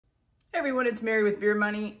Hey everyone, it's Mary with Beer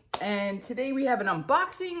Money, and today we have an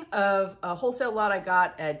unboxing of a wholesale lot I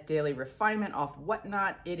got at Daily Refinement off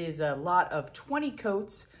Whatnot. It is a lot of 20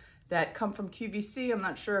 coats that come from QVC. I'm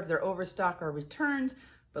not sure if they're overstock or returns,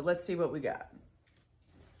 but let's see what we got.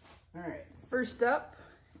 All right, first up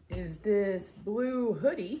is this blue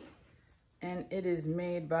hoodie, and it is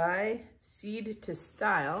made by Seed to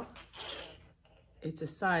Style. It's a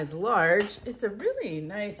size large. It's a really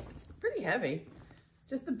nice, it's pretty heavy.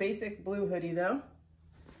 Just a basic blue hoodie though,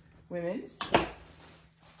 women's.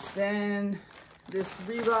 Then this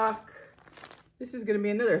Reebok, this is gonna be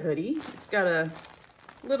another hoodie. It's got a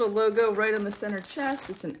little logo right on the center chest.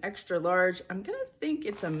 It's an extra large. I'm gonna think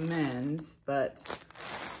it's a men's, but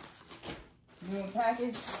new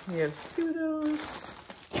package. We have two of those.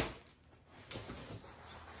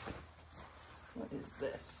 What is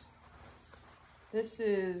this? This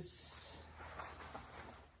is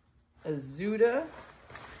a Zuda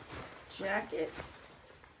jacket.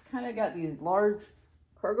 It's kind of got these large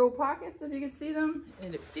cargo pockets, if you can see them,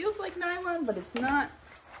 and it feels like nylon, but it's not.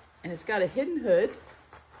 And it's got a hidden hood.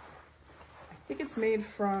 I think it's made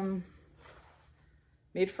from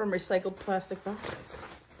recycled plastic boxes.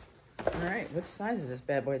 All right, what size is this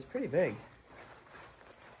bad boy? It's pretty big.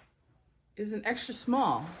 It's an extra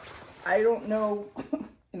small. I don't know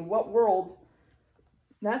in what world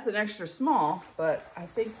that's an extra small, but I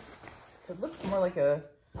think it looks more like a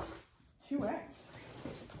 2X.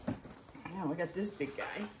 Now we got this big guy.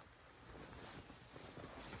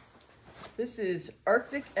 This is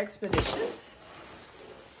Arctic Expedition.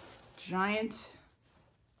 Giant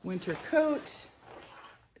winter coat.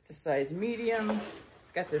 It's a size medium.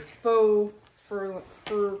 It's got this faux fur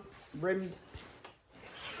rimmed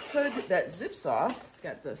hood that zips off. It's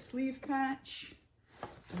got the sleeve patch.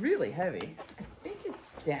 It's really heavy. I think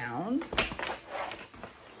it's down.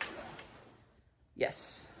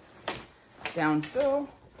 Yes, down so.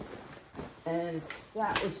 And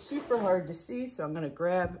that was super hard to see, so I'm gonna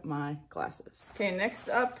grab my glasses. Okay, next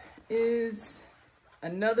up is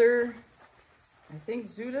another, I think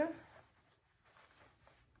Zuda.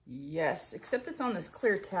 Yes, except it's on this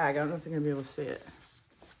clear tag. I don't know if you're gonna be able to see it.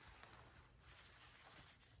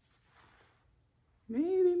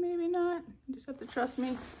 Maybe, maybe not. You just have to trust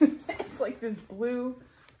me. It's like this blue,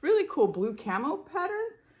 really cool blue camo pattern,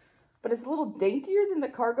 but it's a little daintier than the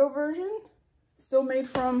cargo version. Still made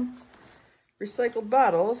from recycled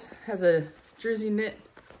bottles. Has a jersey knit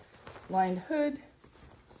lined hood.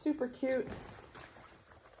 Super cute.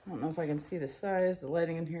 I don't know if I can see the size. The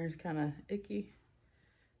lighting in here is kind of icky.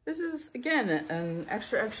 This is, again, an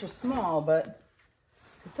extra, extra small, but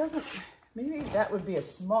it doesn't, maybe that would be a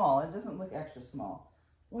small. It doesn't look extra small.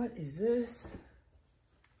 What is this?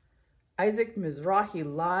 Isaac Mizrahi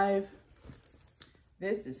Live.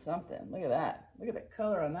 This is something. Look at that. Look at the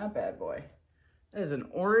color on that bad boy. That is an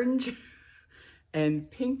orange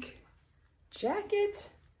and pink jacket.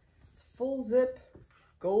 It's full zip,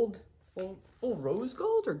 gold, full rose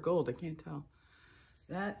gold or gold? I can't tell.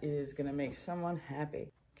 That is gonna make someone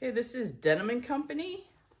happy. Okay, this is Denim & Company.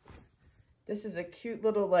 This is a cute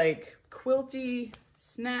little like quilty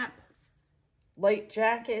snap light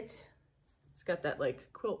jacket. It's got that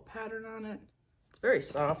like quilt pattern on it. It's very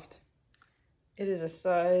soft. It is a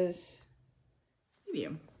size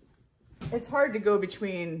medium. It's hard to go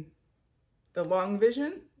between the long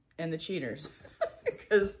vision and the cheaters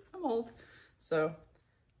because I'm old. So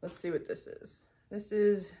let's see what this is. This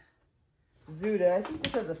is Zuda. I think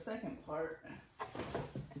this has a second part.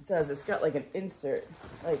 It does. It's got like an insert,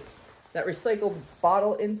 like that recycled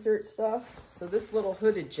bottle insert stuff. So this little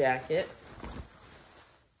hooded jacket,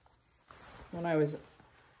 when I was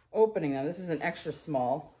opening them, this is an extra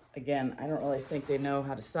small. Again, I don't really think they know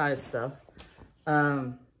how to size stuff.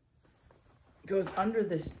 Goes under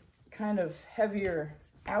this kind of heavier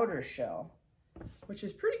outer shell, which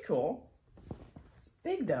is pretty cool. It's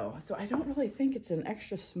big though, so I don't really think it's an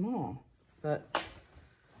extra small, but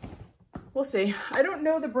we'll see. I don't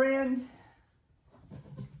know the brand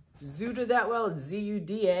Zuda that well. It's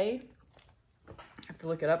Z-U-D-A. I have to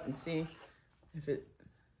look it up and see if it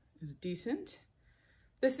is decent.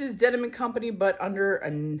 This is Denim & Company, but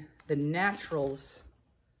under the Naturals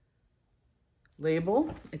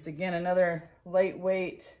label. It's again another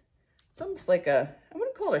lightweight. It's almost like I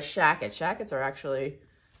wouldn't call it a shacket. Shackets are actually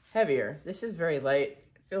heavier. This is very light.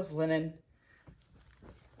 It feels linen.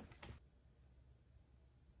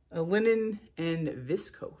 A linen and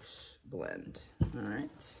viscose blend. All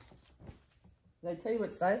right. Did I tell you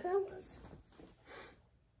what size that was?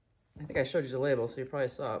 I think I showed you the label, so you probably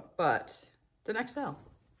saw it, but it's an XL.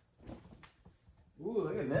 Ooh,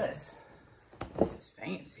 look at this. This is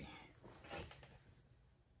fancy.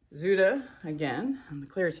 Zuda again on the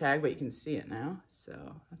clear tag, but you can see it now. So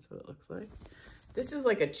that's what it looks like. This is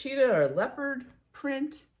like a cheetah or leopard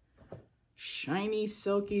print. Shiny,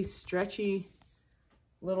 silky, stretchy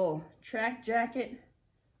little track jacket.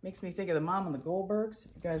 Makes me think of the Mom and the Goldbergs.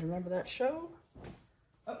 If you guys remember that show.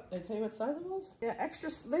 Oh, did I tell you what size it was? Yeah, extra,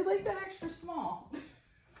 they like that extra small.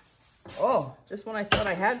 Oh, just when I thought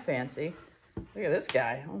I had fancy. Look at this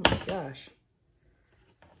guy. Oh my gosh.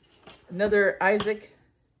 Another Isaac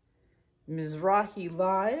Mizrahi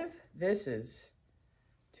Live. This is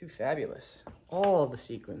too fabulous. All the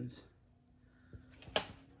sequins.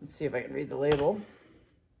 Let's see if I can read the label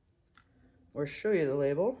or show you the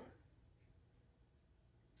label.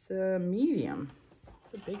 It's a medium.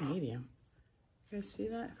 It's a big medium. You guys see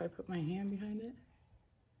that if I put my hand behind it?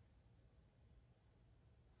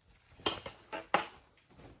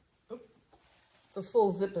 Oh, it's a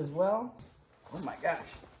full zip as well. Oh my gosh,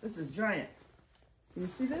 this is giant. Can you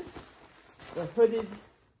see this? The hooded,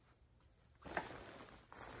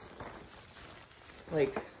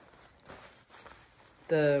 like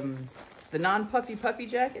the non-puffy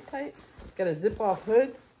jacket type. It's got a zip-off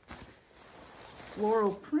hood,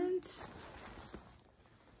 floral print,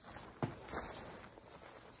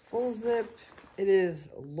 full zip. It is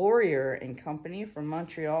Laurier and Company from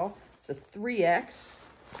Montreal. It's a 3X.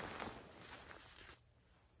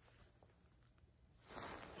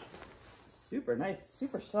 Super nice,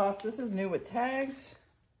 super soft. This is new with tags.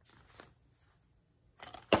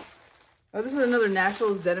 Oh, this is another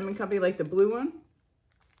Naturals Denim and Company, like the blue one.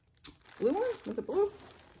 Blue one? Was it blue?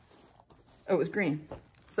 Oh, it was green.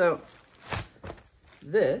 So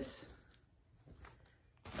this,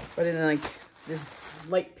 but in like this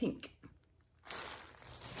light pink.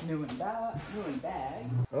 New in bag.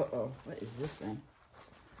 Uh-oh, what is this thing?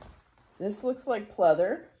 This looks like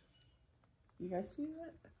pleather. You guys see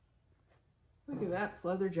that? Look at that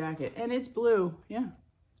pleather jacket. And it's blue. Yeah,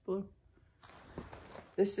 it's blue.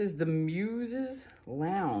 This is the Muses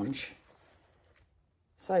Lounge.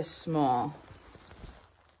 Size small.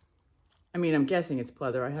 I mean, I'm guessing it's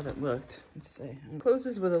pleather. I haven't looked. Let's see. It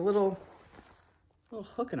closes with a little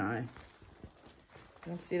hook and eye. I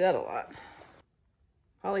don't see that a lot.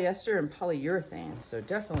 Polyester and polyurethane, so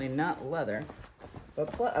definitely not leather.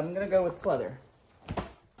 But I'm gonna go with pleather.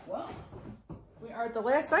 Well, we are at the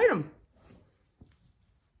last item.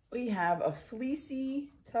 We have a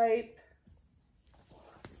fleecy type,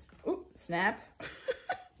 oop, snap,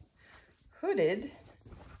 hooded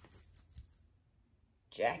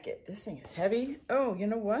jacket. This thing is heavy. Oh, you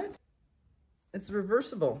know what? It's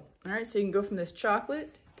reversible. All right, so you can go from this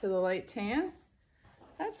chocolate to the light tan.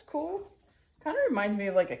 That's cool. Kind of reminds me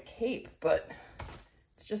of like a cape, but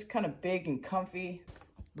it's just kind of big and comfy,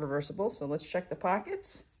 reversible. So let's check the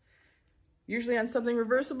pockets. Usually on something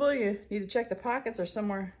reversible, you need to check the pockets or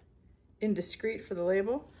somewhere indiscreet for the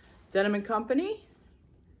label. Denim and Company,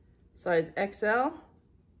 size XL.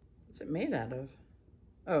 What's it made out of?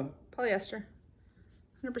 Oh, polyester.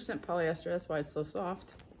 100% polyester, that's why it's so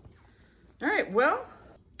soft. All right, well,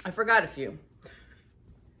 I forgot a few.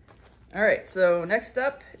 All right, so next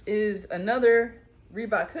up is another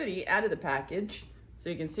Reebok hoodie out of the package. So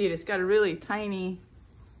you can see it, it's got a really tiny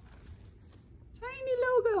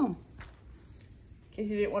logo. In case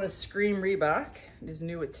you didn't want to scream Reebok, it is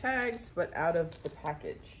new with tags, but out of the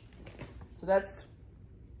package. So that's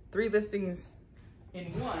 3 listings in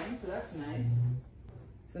one, so that's nice.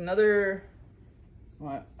 It's another,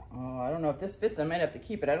 what? Oh, I don't know if this fits. I might have to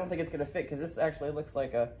keep it. I don't think it's gonna fit because this actually looks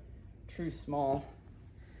like a true small.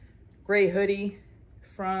 Gray hoodie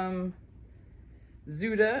from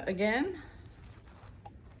Zuda again.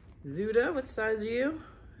 Zuda, what size are you?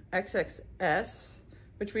 XXS,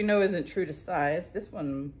 which we know isn't true to size. This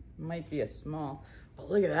one might be a small. But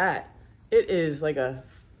look at that. It is like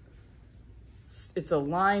it's a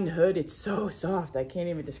lined hood. It's so soft. I can't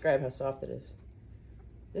even describe how soft it is.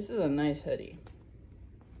 This is a nice hoodie.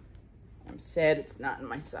 I'm sad it's not in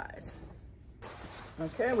my size.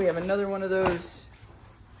 Okay, we have another one of those.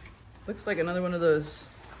 Looks like another one of those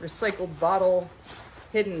recycled bottle,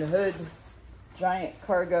 hidden hood, giant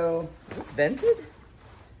cargo. Is this vented?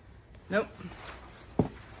 Nope.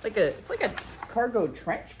 It's like a cargo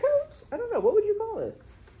trench coat? I don't know, what would you call this?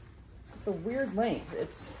 It's a weird length.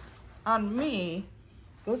 It's, on me,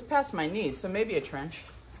 goes past my knees, so maybe a trench.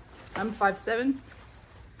 I'm 5'7",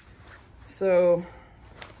 so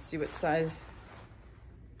let's see what size.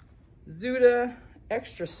 Zuda.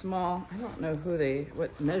 Extra small. I don't know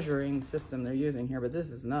what measuring system they're using here, but this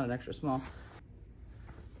is not an extra small.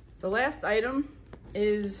 The last item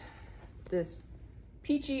is this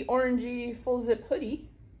peachy orangey full zip hoodie.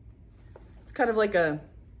 It's kind of like a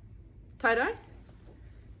tie-dye,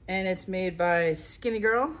 And it's made by Skinny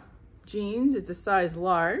Girl Jeans. It's a size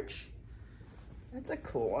large. That's a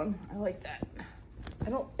cool one. I like that. I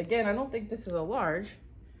don't think this is a large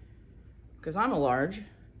because I'm a large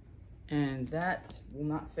and that will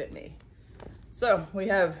not fit me. So we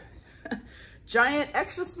have giant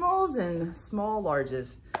extra smalls and small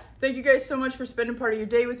larges. Thank you guys so much for spending part of your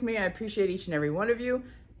day with me. I appreciate each and every one of you.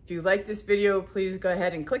 If you like this video, please go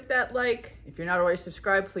ahead and click that like. If you're not already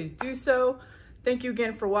subscribed, please do so. Thank you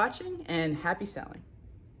again for watching and happy selling.